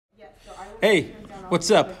Hey, what's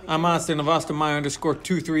up? I'm Austin of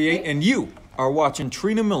AustinMy_238, and you are watching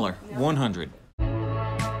Trina Miller 100.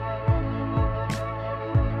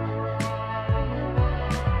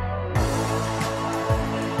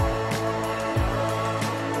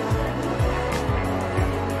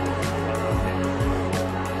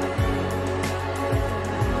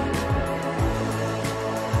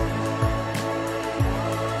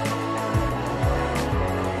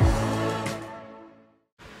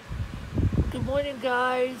 Good morning,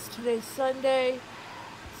 guys. Today's Sunday.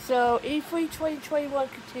 So E3 2021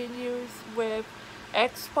 continues with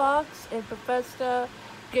Xbox and Bethesda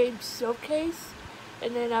Game Showcase,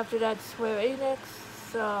 and then after that Enix.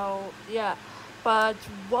 So yeah, but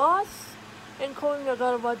Ross and Colin are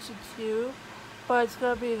gonna watch it too, but it's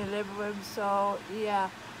gonna be in the living room. So yeah,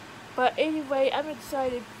 but anyway, I'm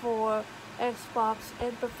excited for Xbox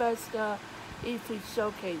and Bethesda E3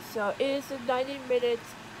 Showcase. So it is a 90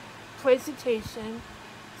 minutes presentation,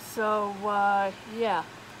 so yeah,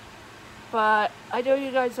 but I know you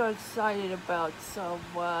guys are excited about, so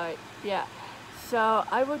yeah, so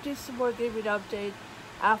I will do some more gaming update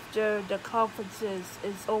after the conferences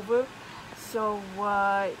is over, so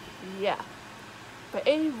yeah, but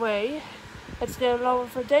anyway, let's get along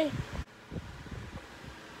for the day.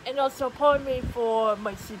 And also pardon me for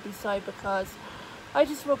my sleepy side because I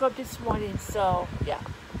just woke up this morning, so yeah.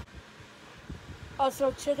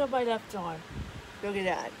 Also, check out my left arm. Look at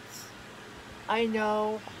that. I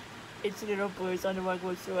know it's a little bruised on the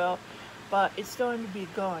regular soil, but it's going to be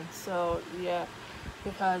gone. So, yeah,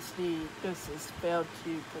 because the nurses failed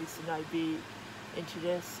to place an IV into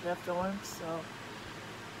this left arm. So,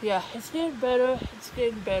 yeah, it's getting better. It's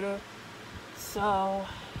getting better. So,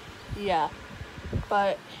 yeah,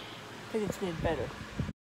 but I think it's getting better.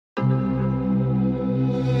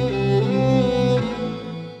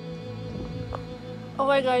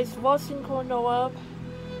 Alright guys, Ross and Colin are up.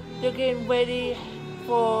 They're getting ready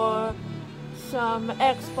for some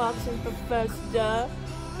Xbox and Bethesda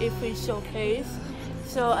E3 Showcase.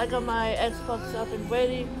 So I got my Xbox up and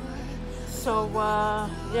ready. So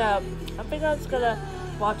yeah, I think I was gonna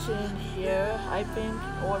watch it in here, I think.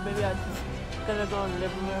 Or maybe I'm just gonna go in the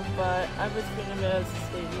living room, but I was gonna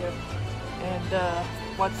stay here and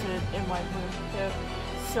watch it in my room here.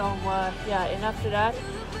 So yeah, and after that,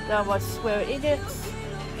 that was Enix.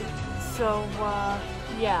 So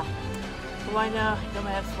yeah, right now I got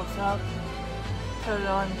my Xbox up, turn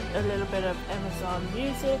on a little bit of Amazon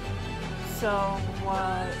Music. So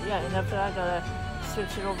yeah, and after that I gotta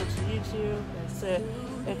switch it over to YouTube and see if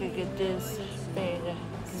I can get this thing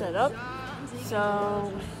set up.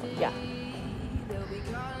 So yeah.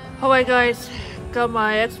 Alright guys, got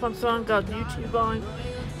my Xbox on, got YouTube on.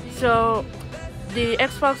 So the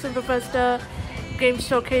Xbox and Bethesda Game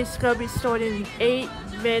Showcase is gonna be starting in 8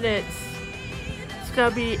 minutes. It's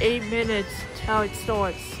gonna be 8 minutes how it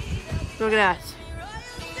starts. Look at that.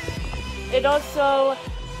 And also,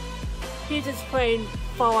 he's just playing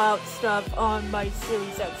Fallout stuff on my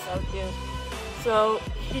Series X out here. So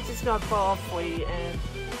he just got Fallout 3 and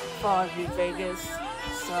Fallout New Vegas.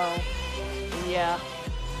 So yeah.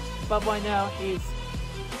 But right now he's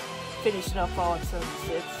finishing up Fallout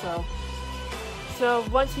 76. So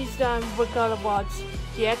once he's done, we're gonna watch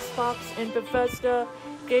the Xbox and Bethesda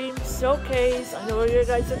Game Showcase. I know you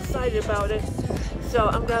guys are excited about it, so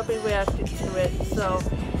I'm gonna be reacting to it. So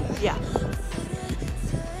yeah,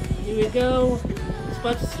 here we go. It's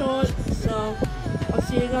about to start. So I'll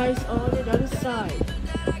see you guys on the other side.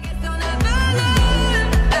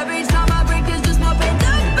 Every time I break, there's just more pain to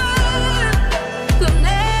burn. So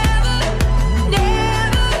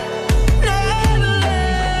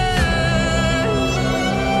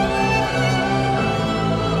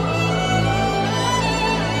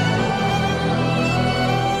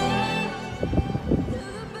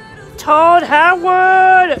Todd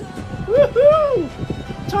Howard! Woohoo!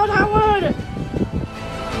 Todd Howard!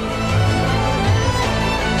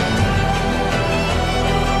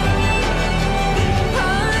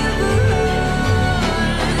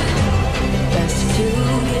 best to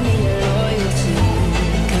give me your loyalty,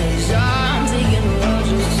 'cause I'm taking the road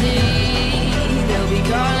you'll see. They'll be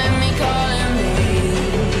calling me,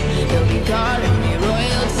 they'll be calling me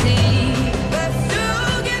royalty. Best to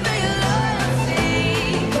give me your loyalty,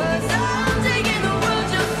 'cause I'm taking the road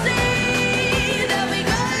you'll see. They'll be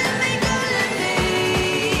calling me,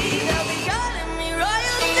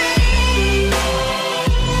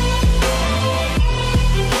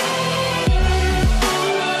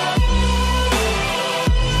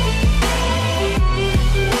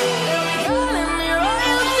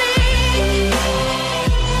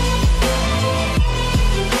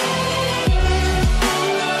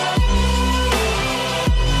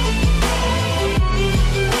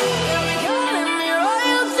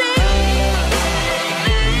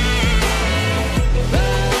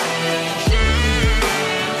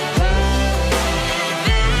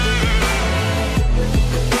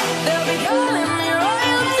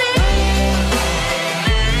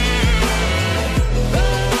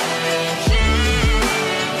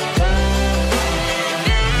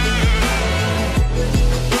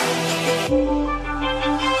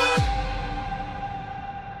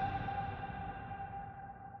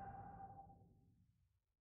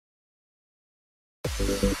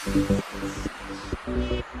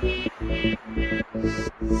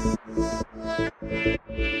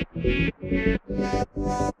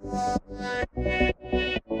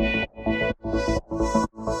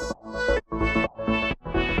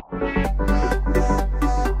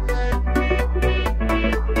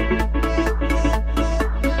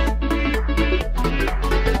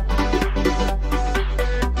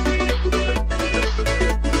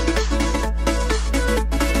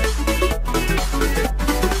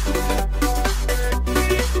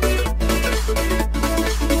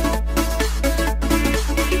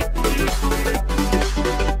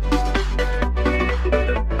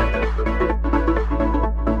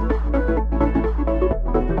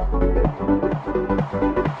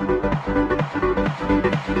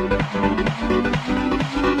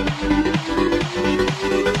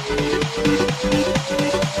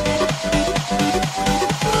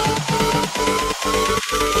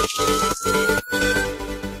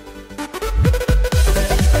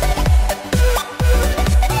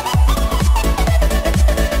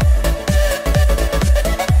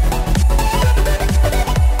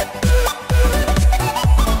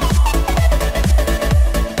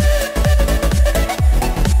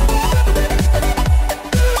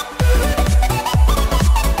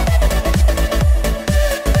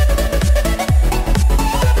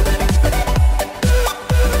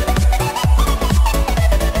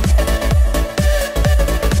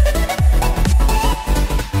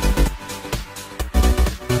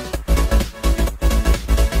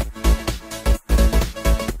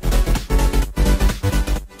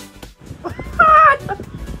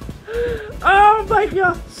 Oh my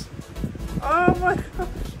gosh! Oh my gosh!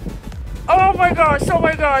 Oh my gosh! Oh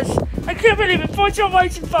my gosh! I can't believe it! Forza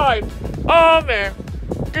Horizon 5! Oh man!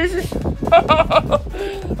 This is...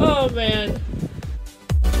 Oh man!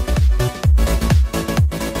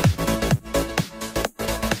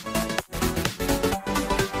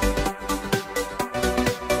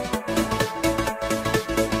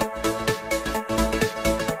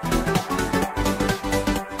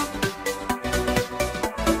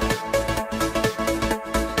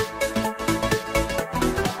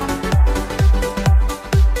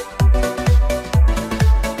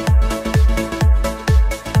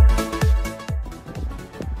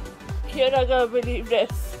 You're not gonna believe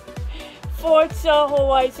this. Forza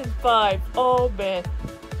Horizon 5. Oh man.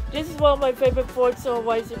 This is one of my favorite Forza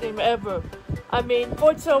Horizon games ever. I mean,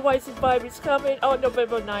 Forza Horizon 5 is coming on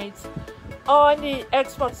November 9th on the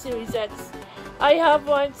Xbox Series X. I have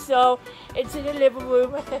one, so it's in the living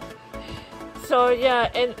room. So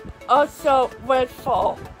yeah, and also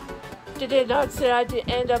Redfall. They announced it at the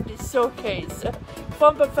end of the showcase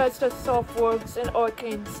from Bethesda Softworks and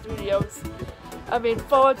Arcane Studios. I mean,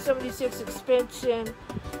 Fallout 76 expansion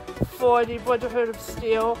for the Brotherhood of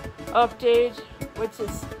Steel update, which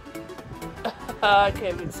is, I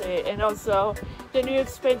can't even say it, and also the new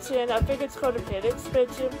expansion, I think it's called a Pit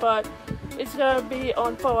expansion, but it's gonna be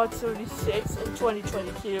on Fallout 76 in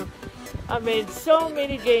 2022. I mean, so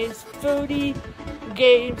many games, 30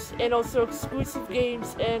 games, and also exclusive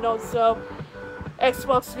games, and also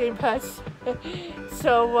Xbox Game Pass.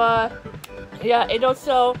 So, yeah, and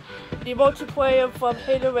also the multiplayer from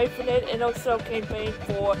Halo Infinite, and also campaign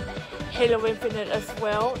for Halo Infinite as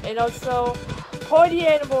well, and also Party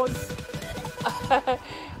Animals.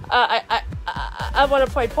 I want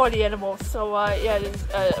to play Party Animals, so yeah, this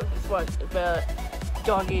what the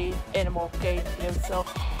doggy animal game here. So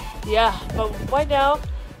yeah, but right now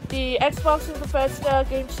the Xbox and Bethesda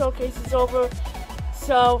game showcase is over.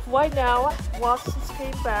 So right now, watch this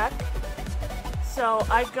game back. So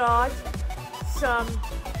I got some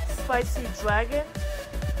spicy dragon.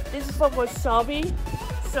 This is from Wasabi.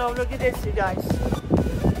 So look at this, you guys.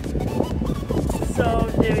 So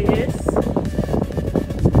there he is.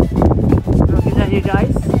 Look at that, you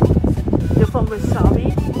guys. They're from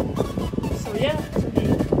Wasabi. So yeah,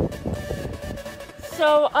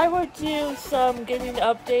 so I will do some gaming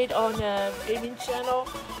update on the gaming channel.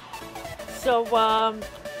 So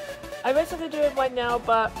I was gonna do it right now,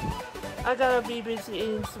 but I gotta be busy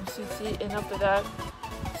in some sushi, and after that,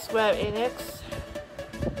 Square Enix.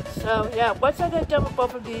 So yeah, once I get done with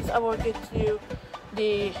both of these, I will get to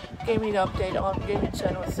the gaming update on the gaming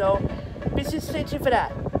channel. So be sure to stay tuned for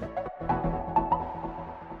that.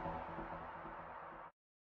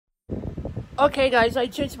 Okay guys, I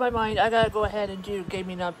changed my mind. I gotta go ahead and do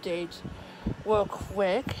gaming update real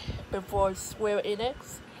quick before Square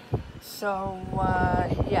Enix. So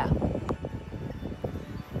yeah.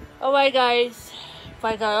 Alright guys, if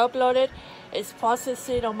I got uploaded, it's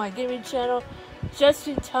processing on my gaming channel just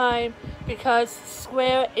in time because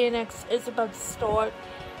Square Enix is about to start.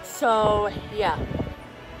 So yeah.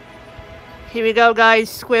 here we go, guys.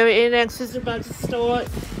 Square Enix is about to start.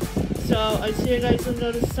 So I'll see you guys on the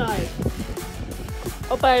other side.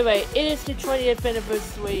 Oh, by the way, it is the 20th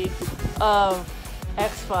anniversary of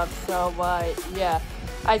Xbox. So yeah,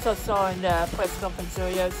 I just saw in the press conference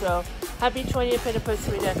earlier. So happy 20th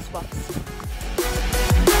anniversary to Xbox.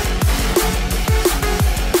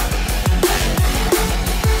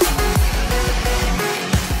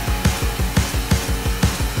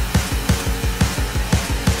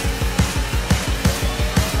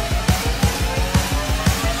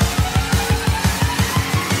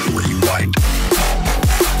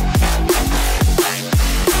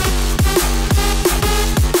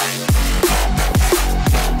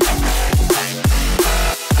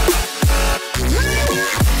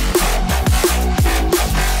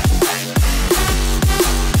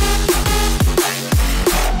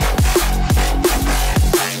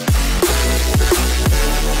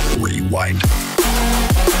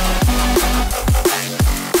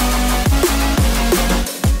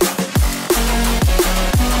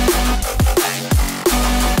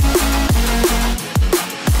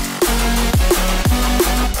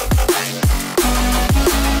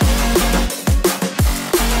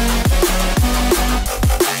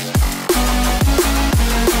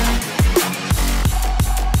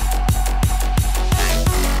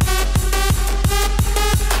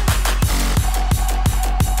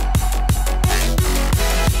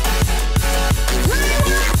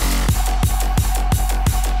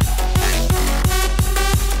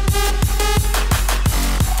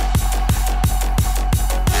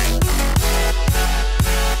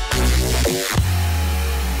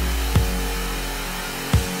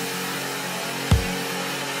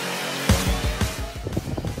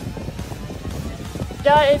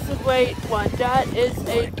 That is a great one. That is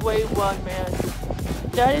a great one, man.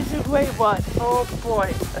 That is a great one. Oh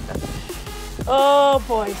boy. Oh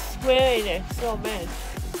boy. Square Enix. Oh man.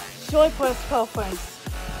 Short press conference.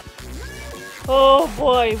 Oh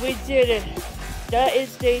boy, we did it. That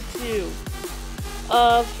is day 2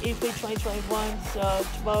 of E3 2021. So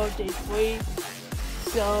tomorrow, day 3.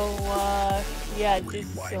 So yeah, this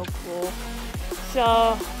is so cool.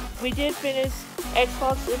 So we did finish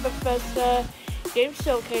Xbox and Bethesda Game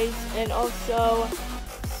Showcase and also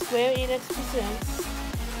Square Enix Presents.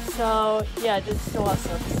 So yeah, this is so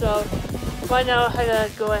awesome. So right now I gotta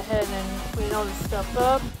go ahead and clean all this stuff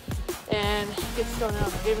up and get started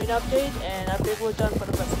on the gaming update, and I think we're done for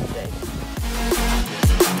the rest of the day.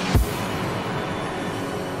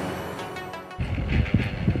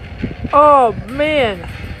 Oh man,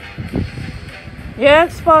 the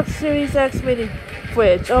Xbox Series X mini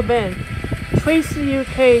fridge. Oh man, Tracy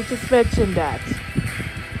UK just mentioned that.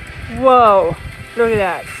 Whoa, look at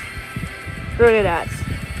that. Look at that.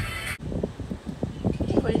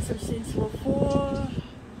 Playing some Saints Row 4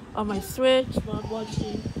 on my Switch while I'm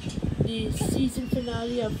watching the season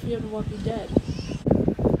finale of Fear the Walking Dead.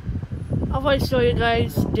 I want to show you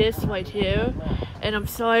guys this right here, and I'm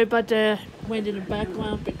sorry about the wind in the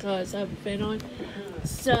background because I have a fan on.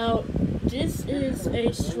 So this is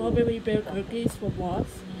a strawberry bear cookies from Ross.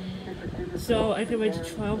 So I can wait to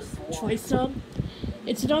try some.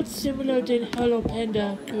 It's not similar to Hello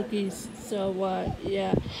Panda cookies, so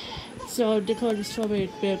yeah. So they call it strawberry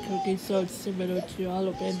bear cookies, so it's similar to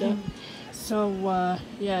Hello Panda. So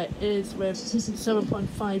yeah, it is with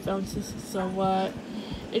 7.5 ounces. So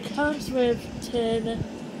it comes with 10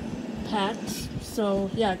 packs. So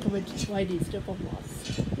yeah, I can wait to try these different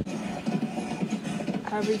ones.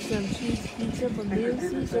 Having some cheese pizza from Little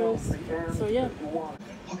Caesars. So yeah.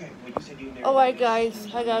 Alright guys,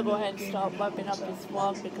 I gotta go ahead and start wrapping up this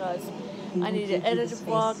vlog because I need to edit the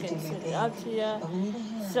vlog and send it out to you.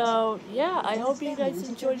 So yeah, I hope you guys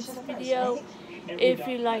enjoyed this video. If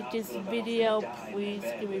you like this video, please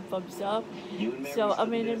give me a thumbs up. So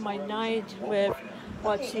I'm in my night with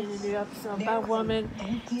watching the new episode about Batwoman.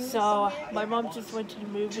 So my mom just went to the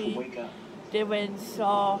movie. They went and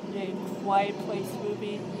saw the Quiet Place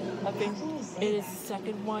movie. I think it is the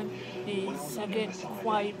second one, the second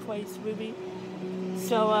Quiet Place movie.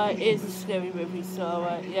 So it's a scary movie.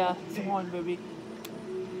 So yeah, it's a horror movie.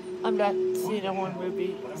 I'm not seeing a horror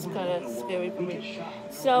movie. It's kind of scary for me.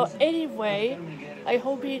 So anyway, I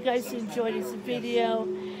hope you guys enjoyed this video.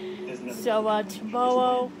 So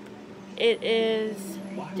tomorrow it is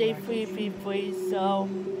day 3 V3. So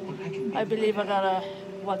I believe I gotta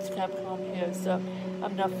watch Capcom here. So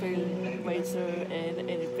I'm not feeling Razer and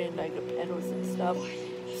anything like the pedals and stuff.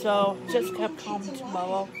 So just Capcom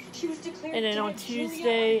tomorrow. And then on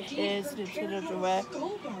Tuesday is Nintendo Direct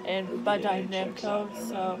and Bandai Namco.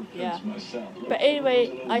 So yeah. But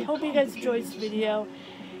anyway, I hope you guys enjoyed this video.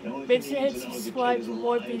 Make sure to hit subscribe for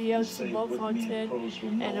more videos and more content,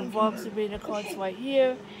 and the vlogs and reading cards right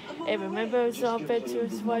here. And remember, it's all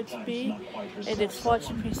adventures right to be, and it's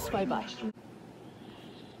watching. Peace. Bye bye.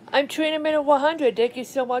 I'm Trina Minute 100. Thank you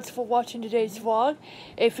so much for watching today's vlog.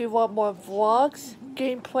 If you want more vlogs,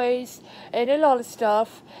 gameplays, and a lot of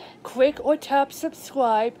stuff, click or tap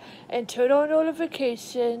subscribe and turn on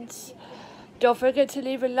notifications. Don't forget to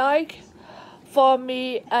leave a like. Follow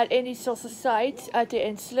me at any social sites at the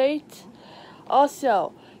Insulate.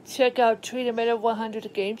 Also, check out Trina Minute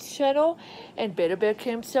 100 Games channel and Better Bear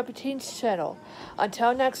Kim 17's channel.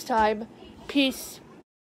 Until next time, peace.